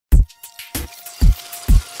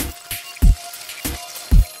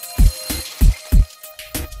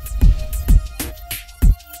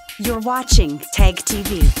You're watching Tag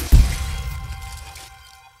TV.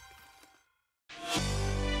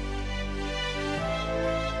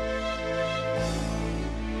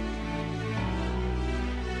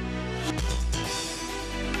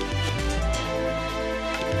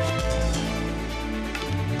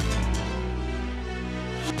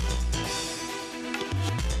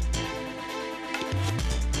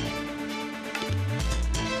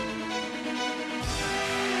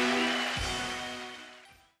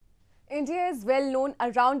 India is well known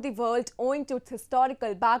around the world owing to its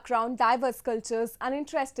historical background, diverse cultures and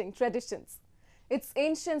interesting traditions. Its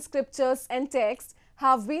ancient scriptures and texts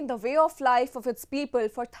have been the way of life of its people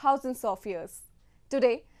for thousands of years.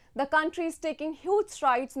 Today, the country is taking huge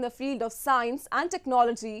strides in the field of science and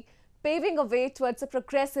technology, paving a way towards a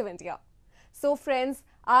progressive India. So friends,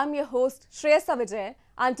 I am your host Shreyasa Vijay,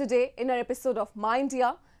 and today in our episode of My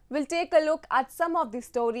India, we'll take a look at some of the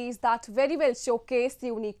stories that very well showcase the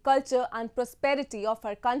unique culture and prosperity of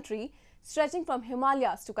our country, stretching from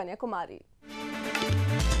Himalayas to Kanyakumari.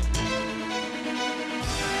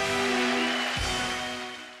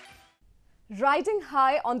 Riding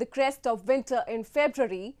high on the crest of winter in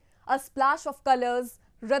February, a splash of colors,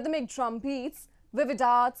 rhythmic drum beats, vivid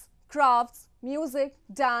arts, crafts, music,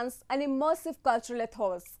 dance and immersive cultural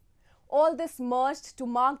ethos. All this merged to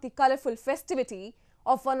mark the colorful festivity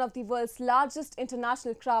of one of the world's largest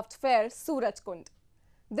international craft fair, Surajkund.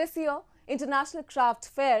 This year, International Craft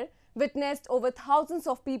Fair witnessed over thousands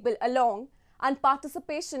of people along and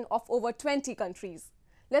participation of over 20 countries.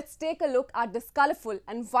 Let's take a look at this colorful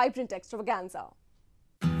and vibrant extravaganza.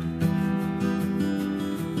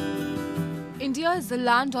 India is a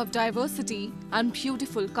land of diversity and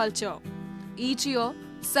beautiful culture. Each year,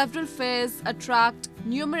 several fairs attract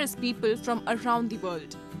numerous people from around the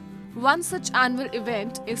world. One such annual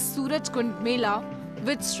event is Surajkund Mela,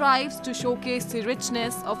 which strives to showcase the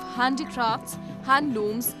richness of handicrafts,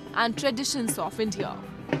 handlooms and traditions of India.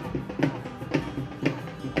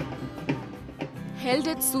 Held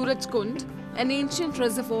at Surajkund, an ancient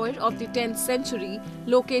reservoir of the 10th century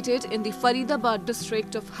located in the Faridabad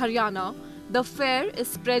district of Haryana, the fair is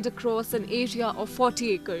spread across an area of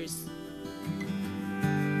 40 acres.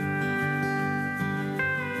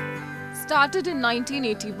 Started in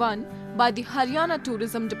 1981 by the Haryana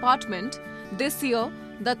Tourism Department, this year,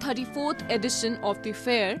 the 34th edition of the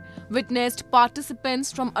fair witnessed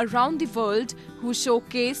participants from around the world who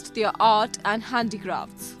showcased their art and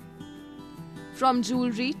handicrafts. From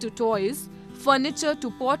jewelry to toys, furniture to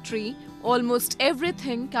pottery, almost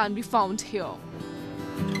everything can be found here.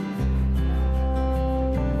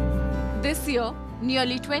 This year,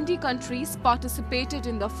 nearly 20 countries participated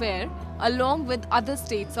in the fair along with other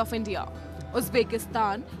states of India.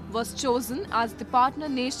 Uzbekistan was chosen as the partner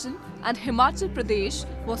nation and Himachal Pradesh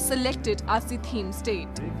was selected as the theme state.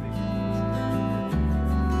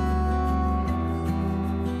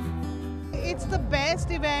 It's the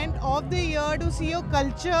best event of the year to see your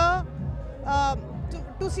culture,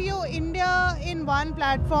 to see your India in one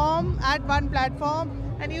platform, at one platform,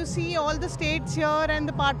 and you see all the states here, and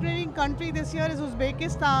the partnering country this year is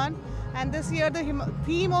Uzbekistan. And this year the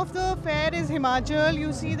theme of the fair is Himachal.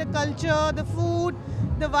 You see the culture, the food,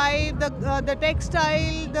 the vibe, the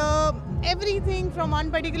textile, the everything from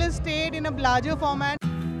one particular state in a larger format.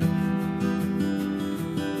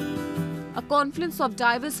 A confluence of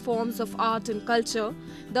diverse forms of art and culture,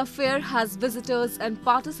 the fair has visitors and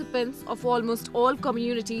participants of almost all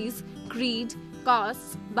communities, creed,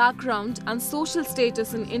 castes, background and social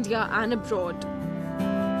status in India and abroad.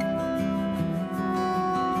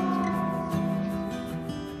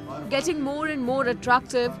 Getting more and more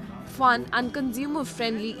attractive, fun and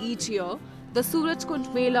consumer-friendly each year, the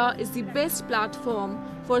Surajkund Mela is the best platform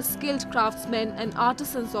for skilled craftsmen and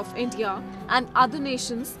artisans of India and other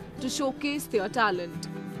nations to showcase their talent.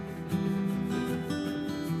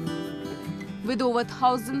 With over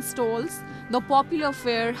 1,000 stalls, the popular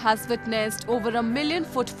fair has witnessed over 1 million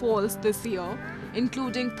footfalls this year,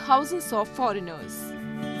 including thousands of foreigners.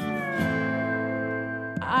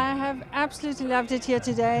 I have absolutely loved it here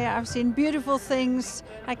today. I've seen beautiful things.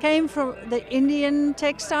 I came from the Indian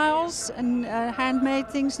textiles and handmade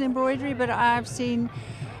things and embroidery, but I've seen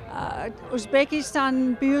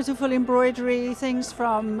Uzbekistan, beautiful embroidery, things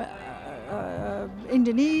from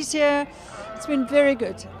Indonesia. It's been very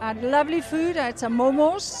good. I had lovely food. I had some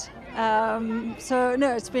momos.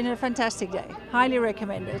 It's been a fantastic day. Highly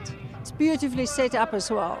recommend it. It's beautifully set up as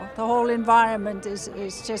well. The whole environment is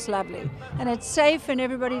just lovely. And it's safe and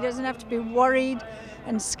everybody doesn't have to be worried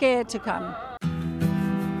and scared to come.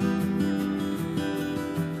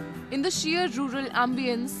 In the sheer rural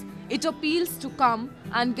ambience, It appeals to come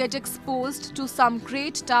and get exposed to some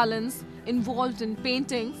great talents involved in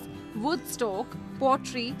paintings, woodstock,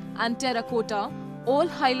 pottery and terracotta, all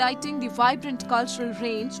highlighting the vibrant cultural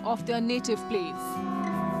range of their native place.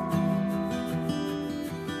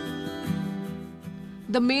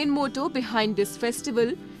 The main motto behind this festival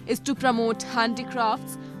is to promote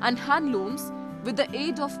handicrafts and handlooms with the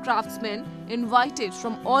aid of craftsmen invited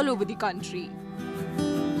from all over the country.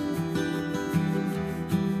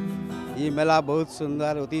 ये मेला बहुत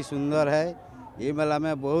सुंदर, अति सुंदर है। ये मेला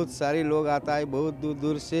में बहुत सारे लोग आता है, बहुत दूर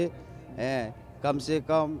दूर से, कम से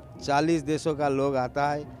कम 40 देशों का लोग आता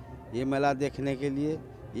है ये मेला देखने के लिए।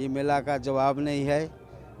 ये मेला का जवाब नहीं है।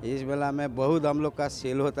 इस मेला में बहुत हम लोग का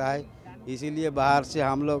सेल होता है, इसीलिए बाहर से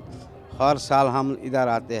हम लोग हर साल हम इधर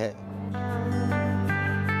आते हैं।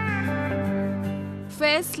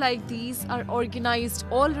 Fairs like these are organized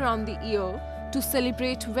all around the year to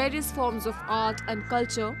celebrate various forms of art and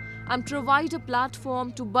culture and provide a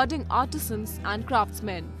platform to budding artisans and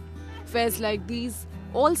craftsmen. Fairs like these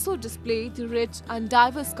also display the rich and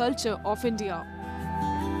diverse culture of India.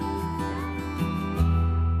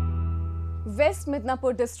 West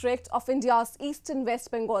Midnapur district of India's eastern West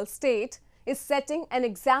Bengal state is setting an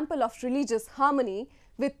example of religious harmony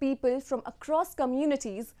with people from across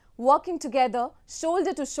communities working together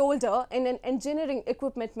shoulder to shoulder in an engineering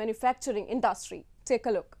equipment manufacturing industry. Take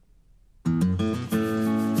a look.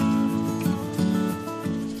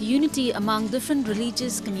 Unity among different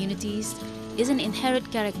religious communities is an inherent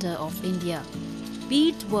character of India. Be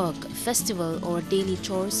it work, festival or daily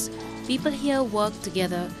chores, people here work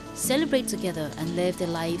together, celebrate together and live their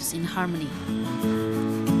lives in harmony.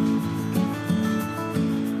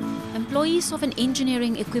 Employees of an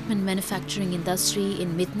engineering equipment manufacturing industry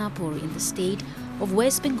in Midnapur in the state of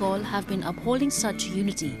West Bengal have been upholding such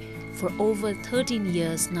unity for over 13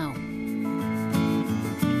 years now.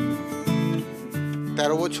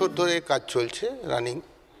 13 বছর ধরে কাজ চলছে running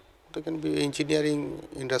তো can be engineering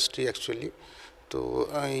industry actually তো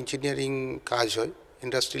engineering কাজ হয়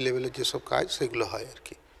industry লেভেলের যে সব কাজ সেগুলো হয় আর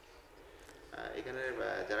কি এখানে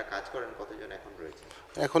যারা কাজ করেন কতজন এখন রয়েছে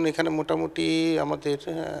এখন এখানে মোটামুটি আমাদের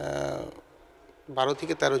 12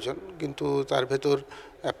 থেকে 13 জন কিন্তু তার ভেতর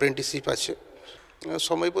অ্যাপ্রেন্টিসশিপ আছে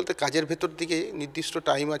সময় বলতে কাজের ভেতর দিকে নির্দিষ্ট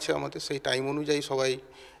টাইম আছে আমাদের সেই টাইম অনুযায়ী সবাই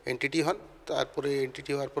এন্টিটি হন তারপরে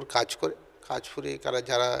এন্টিটি হওয়ার পর কাজ করে কাজ করে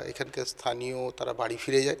যারা এখানকার স্থানীয় তারা বাড়ি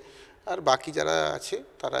ফিরে যায় আর বাকি যারা আছে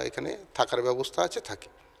তারা এখানে থাকার ব্যবস্থা আছে থাকে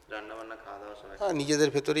রান্নাবান্না খাওয়া দাওয়া সবাই হ্যাঁ নিজেদের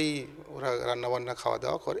ভেতরেই ওরা রান্নাবান্না খাওয়া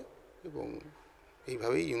দাওয়া করে এবং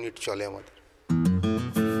এইভাবেই ইউনিট চলে আমাদের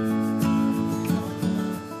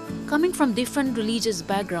Coming from different religious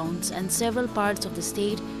backgrounds and several parts of the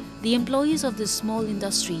state, the employees of this small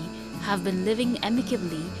industry have been living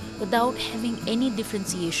amicably without having any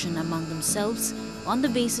differentiation among themselves on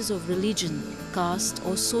the basis of religion, caste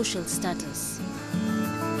or social status.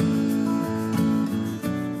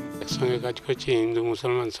 একসঙ্গে কাজ করছি হিন্দু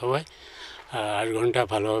মুসলমান সবাই 8 ঘন্টা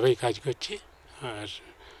ভালোভাবেই কাজ করছি আর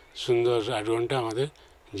সুন্দর 8 ঘন্টা আমাদের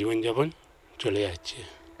জীবনযাপন চলে যাচ্ছে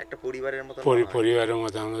একটা পরিবারের মতো পরিবারের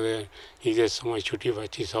মতো আমাদের ঈদের সময় ছুটি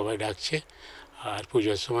পাচ্ছি সবাই ডাকছে আর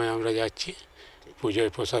পূজোর সময় আমরা যাচ্ছি পূজোয়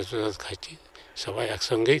প্রসাদ খাচ্ছি সবাই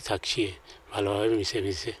একসঙ্গেই থাকছি ভালোভাবে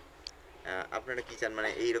মিশে আপনারা কি চান মানে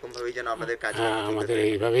এইরকম ভাবেই যেন আপনাদের কাজ আমাদের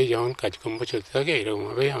এইভাবেই যেমন কাজকর্ম চলতে থাকে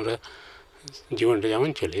এরকমভাবেই আমরা জীবনটা যেমন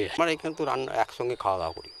চলে যায় আমরা এখানে তো রান্না একসঙ্গে খাওয়া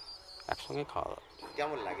দাওয়া করি একসঙ্গে খাওয়া দাওয়া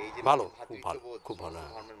কেমন লাগে এই যে ভালো খুব ভালো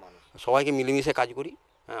সবাইকে মিলেমিশে কাজ করি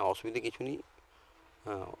হ্যাঁ অসুবিধা কিছু নেই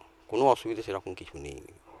হ্যাঁ কোনো অসুবিধা সেরকম কিছু নেই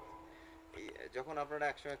যখন আপনারা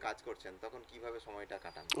একসঙ্গে কাজ করছেন তখন কিভাবে সময়টা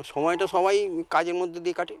কাটান সময়টা সবাই কাজের মধ্যে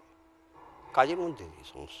দিয়ে কাটে কাজের মধ্যে দিয়ে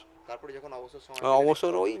সমস্যা তারপরে যখন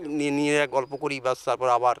অবসর ওই নিয়ে গল্প করি বাস তারপর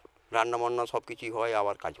আবার রান্না বান্না সব কিছুই হয়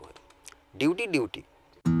আবার কাজ হয় duty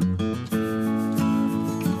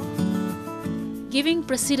Giving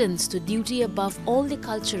precedence to duty above all the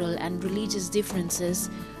cultural and religious differences,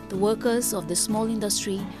 the workers of the small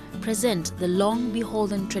industry present the long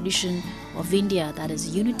beholden tradition of India that is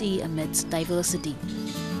unity amidst diversity.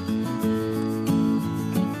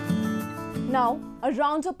 Now, a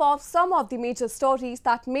roundup of some of the major stories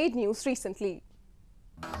that made news recently.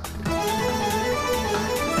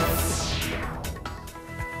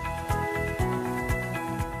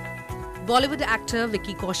 Bollywood actor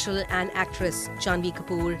Vicky Kaushal and actress Janhvi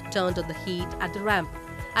Kapoor turned on the heat at the ramp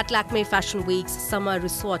at Lakme Fashion Week's summer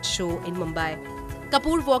resort show in Mumbai.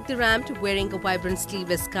 Kapoor walked the ramp wearing a vibrant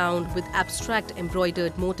sleeveless gown with abstract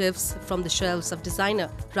embroidered motifs from the shelves of designer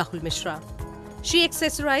Rahul Mishra. She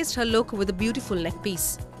accessorized her look with a beautiful neckpiece.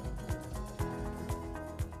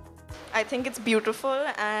 I think it's beautiful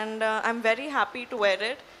and I'm very happy to wear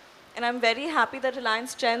it. And I'm very happy that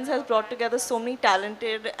Reliance Trends has brought together so many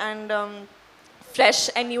talented and fresh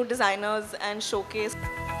and new designers and showcase.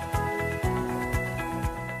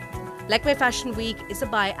 Lakme Fashion Week is a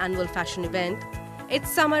biannual fashion event. Its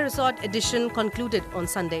summer resort edition concluded on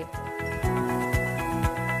Sunday.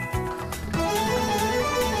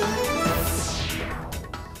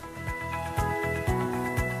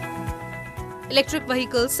 Electric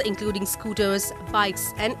vehicles, including scooters,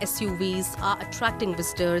 bikes and SUVs, are attracting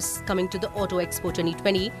visitors coming to the Auto Expo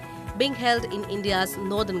 2020, being held in India's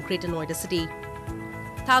northern Greater Noida city.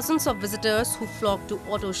 Thousands of visitors who flocked to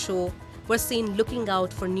Auto Show were seen looking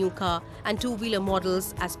out for new car and two-wheeler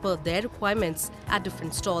models as per their requirements at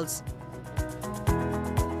different stalls.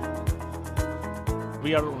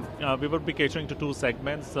 We will be catering to two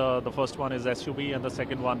segments. The first one is SUV, and the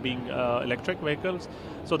second one being electric vehicles.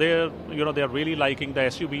 So they're really liking the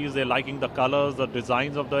SUVs. They're liking the colors, the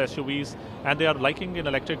designs of the SUVs, and they are liking in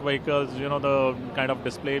electric vehicles. The kind of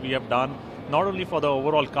display we have done, not only for the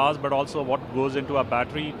overall cars but also what goes into a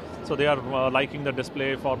battery. So they are liking the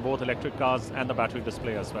display for both electric cars and the battery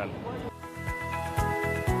display as well.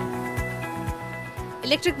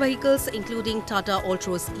 Electric vehicles including Tata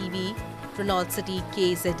Altroz EV, Renault City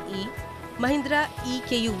KZE, Mahindra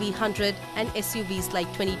EKUV 100 and SUVs like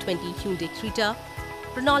 2020 Hyundai Creta,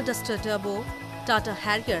 Renault Duster Turbo, Tata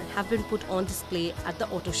Harrier have been put on display at the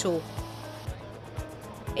auto show.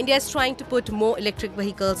 India is trying to put more electric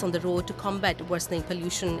vehicles on the road to combat worsening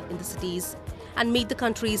pollution in the cities and meet the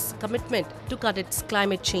country's commitment to cut its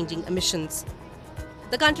climate-changing emissions.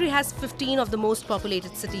 The country has 15 of the most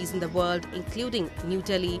populated cities in the world, including New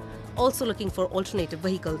Delhi, also looking for alternative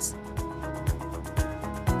vehicles.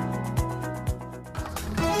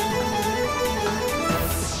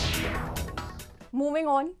 Moving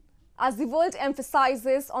on, as the world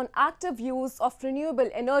emphasizes on active use of renewable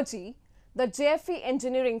energy, the JFE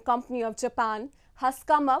Engineering Company of Japan has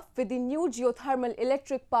come up with the new geothermal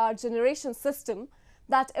electric power generation system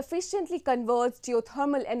that efficiently converts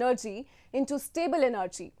geothermal energy into stable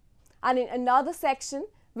energy. And in another section,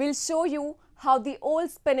 we'll show you how the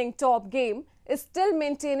old spinning top game is still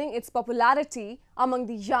maintaining its popularity among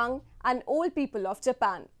the young and old people of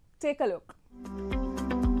Japan. Take a look.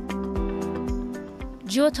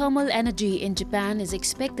 Geothermal energy in Japan is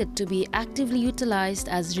expected to be actively utilized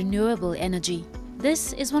as renewable energy.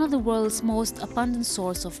 This is one of the world's most abundant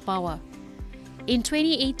source of power. In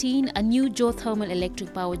 2018, a new geothermal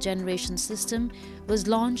electric power generation system was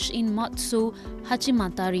launched in Matsu,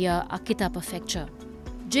 Hachimataria, Akita Prefecture.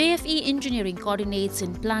 JFE Engineering coordinates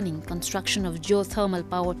in planning, construction of geothermal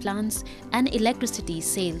power plants and electricity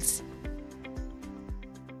sales.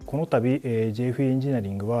 この度、JFE エンジニア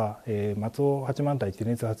リングは、松尾八幡平地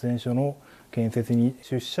熱発電所の建設に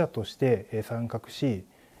出資者として、参画し、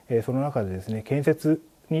その中でですね、建設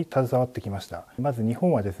に携わってきました。まず日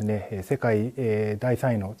本はですね、世界、第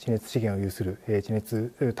3位の地熱資源を有する、地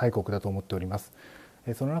熱大国だと思っております。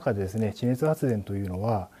その中でですね、地熱発電というの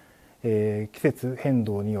は、季節変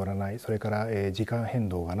動によらない、それから、時間変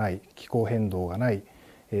動がない、気候変動がない、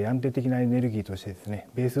安定的なエネルギーとしてですね、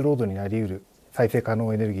ベースロードになり得る再生可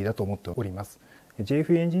能エネルギーだと思っております。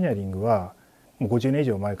JFE エンジニアリングはもう50年以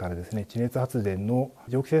上前からですね、地熱発電の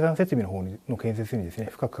蒸気生産設備の方の建設にですね、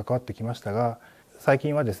深く関わってきましたが、最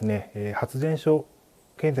近はですね、発電所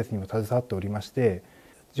建設にも携わっておりまして、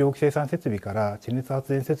蒸気生産設備から地熱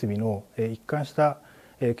発電設備の一貫した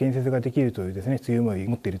建設ができるというですね、強い思いを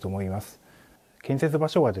持っていると思います。建設場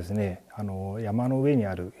所はですね、山の上に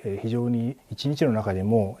ある非常に一日の中で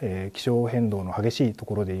も気象変動の激しいと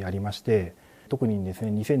ころでありまして、特にです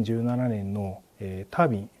ね、2017年のター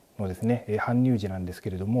ビンのですね、搬入時なんです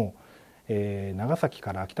けれども、長崎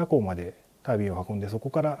から秋田港までタービンを運んで、そ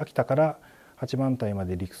こから秋田から八幡平ま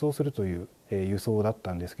で陸送するという輸送だっ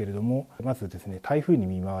たんですけれども、まずですね、台風に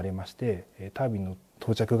見舞われまして、タービンの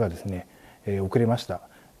到着がですね、遅れました。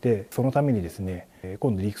で、そのためにですね、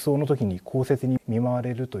今度陸送の時に降雪に見舞わ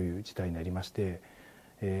れるという事態になりまして、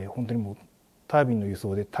本当にもうタービンの輸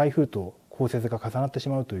送で台風と降雪が重なってし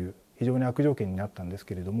まうという非常に悪条件になったんです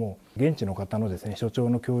けれども、現地の方のですね、所長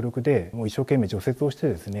の協力でもう一生懸命除雪をして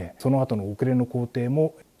ですね、その後の遅れの工程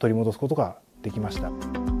も取り戻すことができました。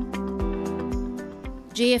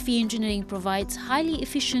JFE Engineering provides highly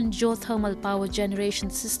efficient geothermal power generation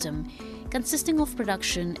system consisting of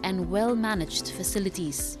production and well-managed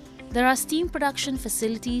facilities. There are steam production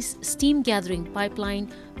facilities, steam gathering pipeline,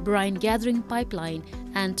 brine gathering pipeline,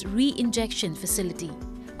 and re-injection facility.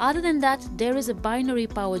 Other than that, there is a binary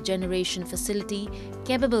power generation facility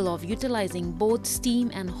capable of utilizing both steam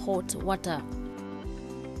and hot water.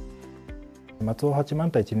 松尾八幡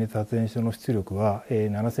平地熱発電所の出力は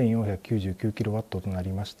 7499kW とな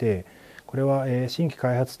りまして、これは新規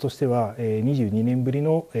開発としては22年ぶり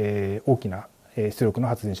の大きな出力の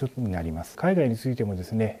発電所になります。海外についてもで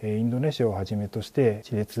すね、インドネシアをはじめとして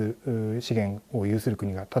地熱資源を有する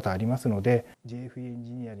国が多々ありますので、 JFE エン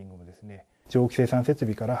ジニアリングもですね、蒸気生産設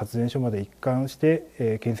備から発電所まで一貫し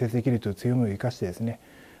て建設できるという強みを生かしてですね、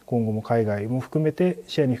今後も海外も含めて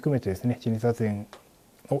視野に含めてですね、地熱発電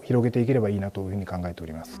を広げていければいいなというふうに考えてお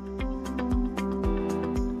ります。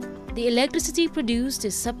The electricity produced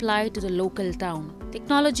is supplied to the local town.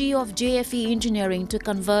 Technology of JFE engineering to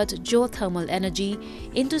convert geothermal energy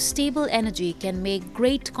into stable energy can make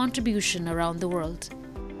great contribution around the world.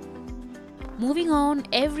 Moving on,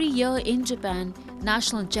 every year in Japan,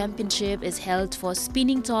 national championship is held for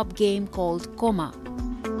spinning top game called Koma.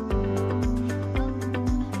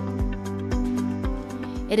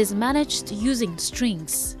 It is managed using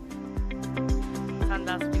strings.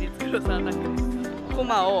 コ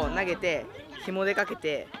マを投げて紐でかけ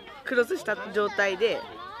てクロスした状態で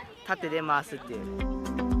縦で回すっていう。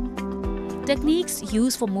Techniques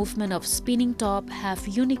used for movement of spinning top have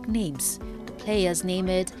unique names. The players name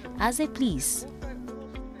it as they please.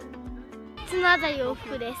 綱渡り往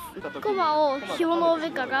復です。コマを紐の上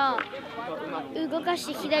から動かし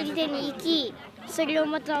て左手に行き、それを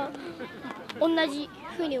また同じ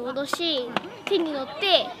風に戻し、手に乗っ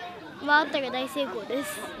て回ったら大成功で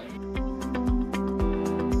す。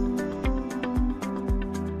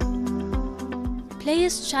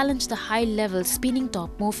Players challenge the high-level spinning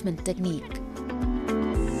top movement technique.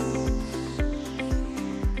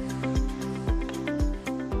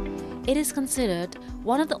 It is considered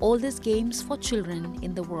one of the oldest games for children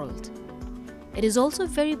in the world. It is also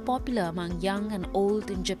very popular among young and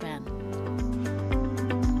old in Japan.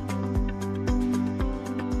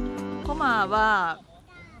 コマは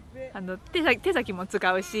手先も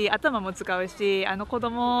使うし、頭も使うし、子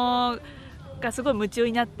供がすごい夢中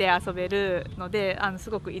になって遊べるので、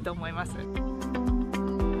すごくいいと思います。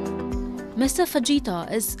Mr.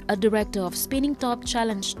 Fajita is a director of Spinning Top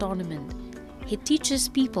Challenge Tournament. He teaches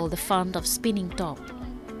people the fun of spinning top.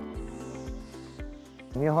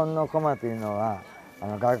 日本のコマというのは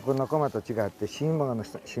外国のコマと違って心棒が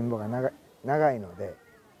長いので、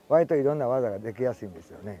割といろんな技ができやすいんで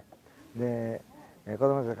すよね。で、子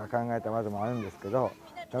供たちが考えた技もあるんですけど、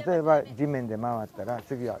例えば地面で回ったら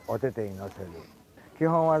次はお手手に乗せる、基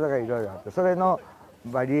本技がいろいろあって、それの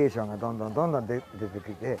バリエーションがどんどん出て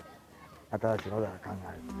きて、新しい技が考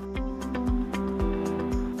える。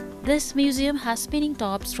This museum has spinning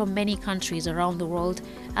tops from many countries around the world,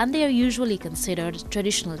 and they are usually considered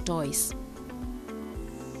traditional toys.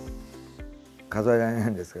 数えられな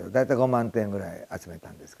いんですけど、だいたい5万点ぐらい集め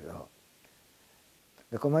たんですけど、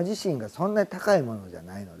でコマ自身がそんなに高いものじゃ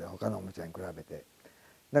ないので、他のおもちゃに比べて、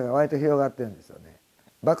だから割と広がってるんですよね。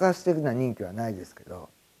爆発的な人気はないですけど、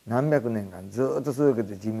何百年間ずっと続け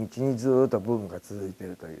て地道にずっとブームが続いてい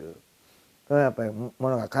るという、それはやっぱり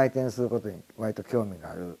物が回転することに割と興味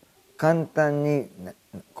がある、簡単に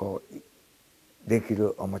こうでき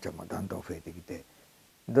るおもちゃもだんだん増えてきて、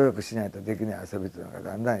努力しないとできない遊びというのが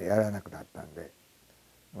だんだんやらなくなったんで、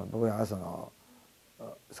僕らは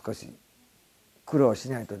少し苦労し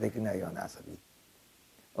ないとできないような遊び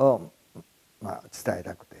を伝え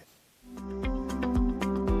たくて。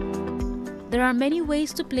There are many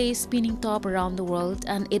ways to play spinning top around the world,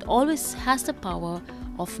 and it always has the power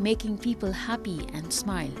of making people happy and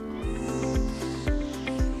smile.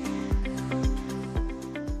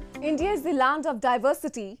 India is the land of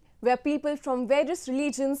diversity, where people from various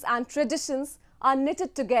religions and traditions are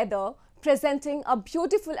knitted together, presenting a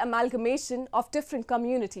beautiful amalgamation of different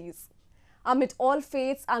communities. Amid all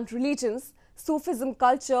faiths and religions, Sufism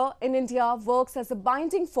culture in India works as a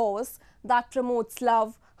binding force that promotes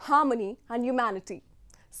love, harmony and humanity.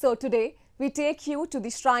 So today, we take you to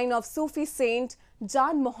the shrine of Sufi saint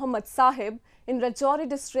Jan Muhammad Sahib in Rajouri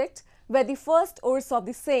district, where the first Urs of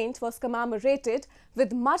the saint was commemorated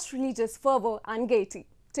with much religious fervour and gaiety.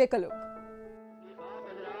 Take a look.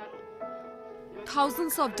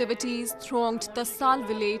 Thousands of devotees thronged the Sal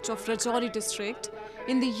village of Rajouri district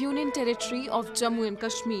in the Union Territory of Jammu and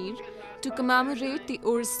Kashmir to commemorate the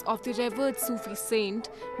Urs of the revered Sufi saint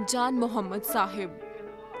Jan Muhammad Sahib.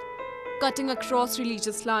 Cutting across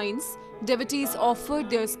religious lines, devotees offered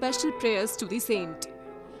their special prayers to the saint.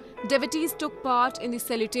 Devotees took part in the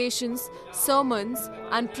salutations, sermons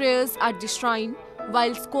and prayers at the shrine,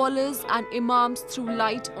 while scholars and imams threw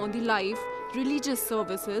light on the life, religious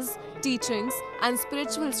services, teachings and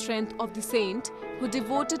spiritual strength of the saint, who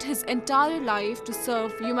devoted his entire life to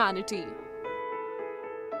serve humanity.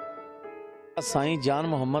 Sai जान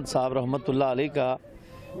मोहम्मद साहब रहमतुल्लाह अलैह का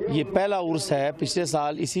ये पहला उर्स है। पिछले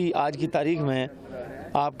साल इसी आज की तारीख में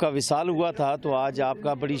आपका विसाल हुआ था, तो आज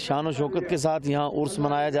आपका बड़ी शान और शौकत के साथ यहाँ उर्स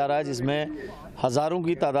मनाया जा रहा है, जिसमें हज़ारों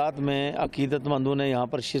की तादाद में अकीदतमंदों ने यहाँ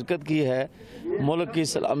पर शिरकत की है। मुल्क की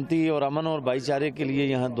सलामती और अमन और भाईचारे के लिए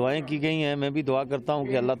यहाँ दुआएं की गई हैं। मैं भी दुआ करता हूँ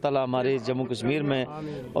कि अल्लाह ताला हमारे जम्मू कश्मीर में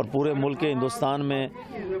और पूरे मुल्क हिंदुस्तान में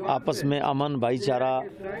आपस में अमन भाईचारा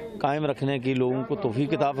कायम रखने की लोगों को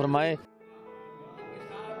तौफीक अता फरमाए।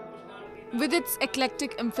 With its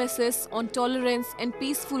eclectic emphasis on tolerance and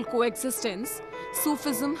peaceful coexistence,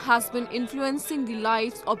 Sufism has been influencing the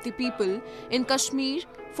lives of the people in Kashmir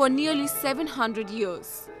for nearly 700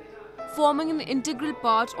 years, forming an integral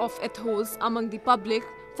part of ethos among the public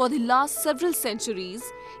for the last several centuries.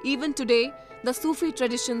 Even today, the Sufi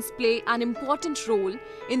traditions play an important role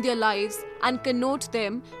in their lives and connote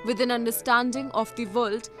them with an understanding of the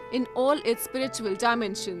world in all its spiritual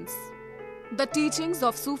dimensions. The teachings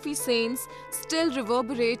of Sufi saints still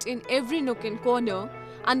reverberate in every nook and corner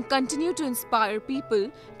and continue to inspire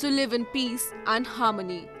people to live in peace and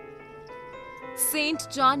harmony. Saint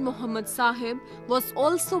Jan Muhammad Sahib was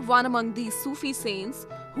also one among these Sufi saints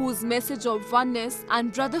whose message of oneness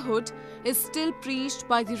and brotherhood is still preached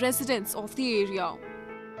by the residents of the area.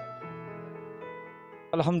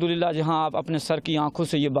 अल्हम्दुलिल्लाह, जहां आप अपने sir की आंखों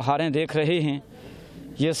से ये बहारें देख रहे हैं,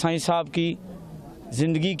 ये साईं साहब की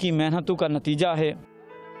जिंदगी की मेहनतों का नतीजा है।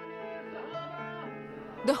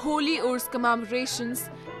 The Holy Urs commemorations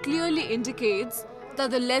clearly indicates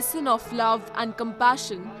that the lesson of love and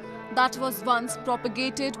compassion that was once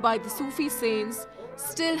propagated by the Sufi saints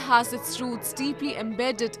still has its roots deeply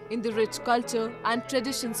embedded in the rich culture and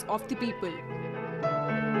traditions of the people.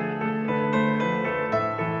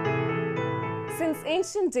 Since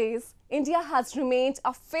ancient days, India has remained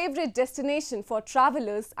a favorite destination for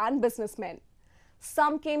travelers and businessmen.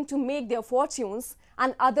 Some came to make their fortunes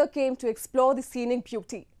and others came to explore the scenic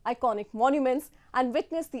beauty, iconic monuments and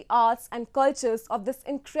witness the arts and cultures of this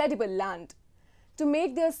incredible land. To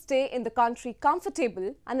make their stay in the country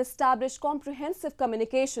comfortable and establish comprehensive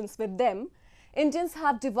communications with them, Indians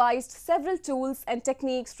have devised several tools and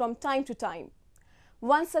techniques from time to time.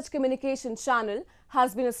 One such communication channel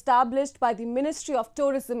has been established by the Ministry of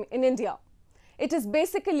Tourism in India. It is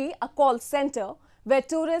basically a call center where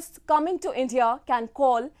tourists coming to India can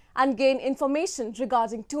call and gain information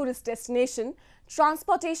regarding tourist destination,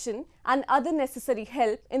 transportation and other necessary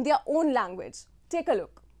help in their own language. Take a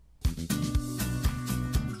look.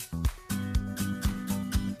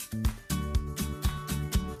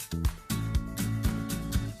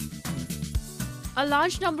 A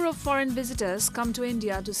large number of foreign visitors come to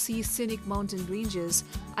India to see scenic mountain ranges,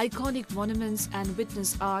 iconic monuments and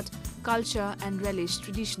witness art, culture and relish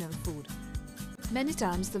traditional food. Many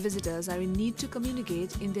times the visitors are in need to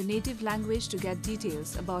communicate in their native language to get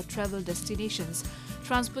details about travel destinations,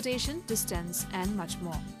 transportation, distance and much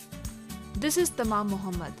more. This is Tamam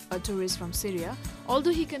Muhammad, a tourist from Syria.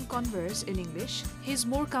 Although he can converse in English, he is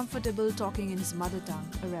more comfortable talking in his mother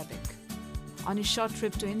tongue, Arabic. On his short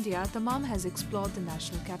trip to India, Tamam has explored the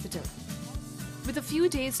national capital. With a few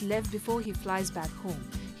days left before he flies back home,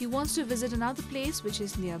 he wants to visit another place which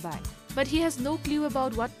is nearby. But he has no clue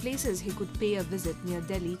about what places he could pay a visit near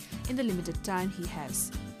Delhi in the limited time he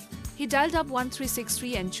has. He dialed up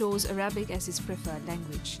 1363 and chose Arabic as his preferred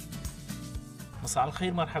language. مساء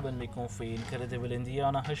الخير، مرحبا بكم في انكريدبل انديا.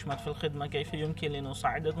 أنا حشمت في الخدمة. كيف يمكن أن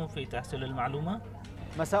أساعدكم في تحصيل المعلومة؟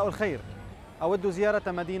 مساء الخير، أود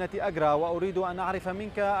زيارة مدينة أجرا وأريد أن أعرف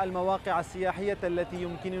منك المواقع السياحية التي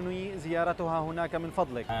يمكنني زيارتها هناك من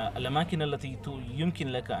فضلك. الأماكن التي يمكن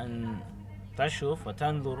لك أن تشوف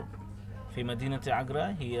وتنظر في مدينة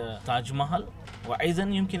أجرا هي تاج محل، وأيضا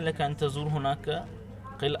يمكن لك أن تزور هناك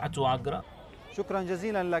قلعة أجرا. شكرا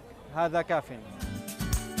جزيلا لك، هذا كاف.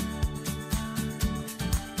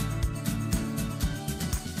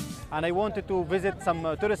 And I wanted to visit some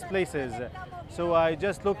tourist places. So I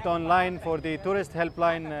just looked online for the tourist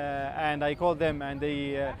helpline and I called them and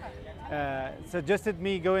they suggested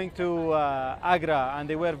me going to Agra, and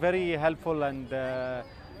they were very helpful and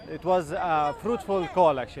it was a fruitful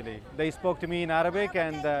call actually. They spoke to me in Arabic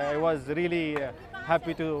and I was really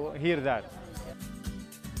happy to hear that.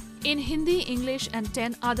 In Hindi, English and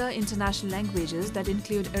 10 other international languages that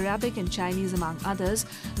include Arabic and Chinese among others,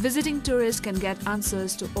 visiting tourists can get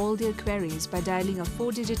answers to all their queries by dialing a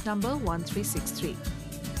 4-digit number 1363.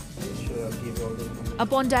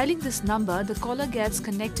 Upon dialing this number, the caller gets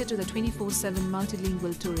connected to the 24/7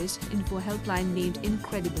 multilingual tourist info helpline named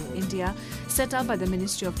Incredible India, set up by the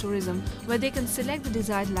Ministry of Tourism, where they can select the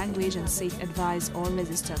desired language and seek advice or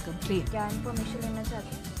register a complaint.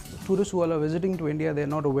 tourists who are visiting to India, they are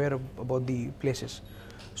not aware about the places.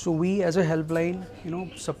 So we as a helpline,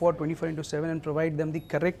 support 24/7 and provide them the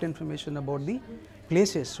correct information about the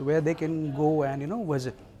places where they can go and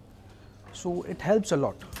visit. So it helps a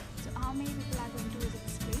lot. So how many people are going to visit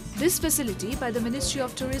this place? This facility by the Ministry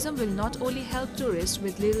of Tourism will not only help tourists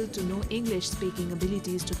with little to no English-speaking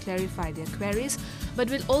abilities to clarify their queries, but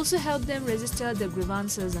will also help them register their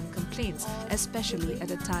grievances and complaints, especially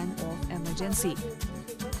at a time of emergency.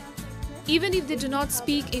 Even if they do not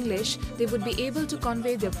speak English, they would be able to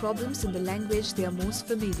convey their problems in the language they are most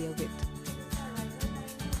familiar with.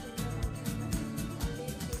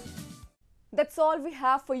 That's all we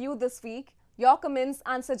have for you this week. Your comments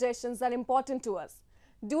and suggestions are important to us.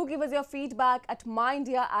 Do give us your feedback at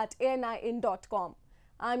myindia@anin.com.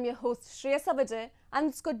 I'm your host Shreyasa Vijay, and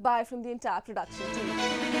it's goodbye from the entire production team.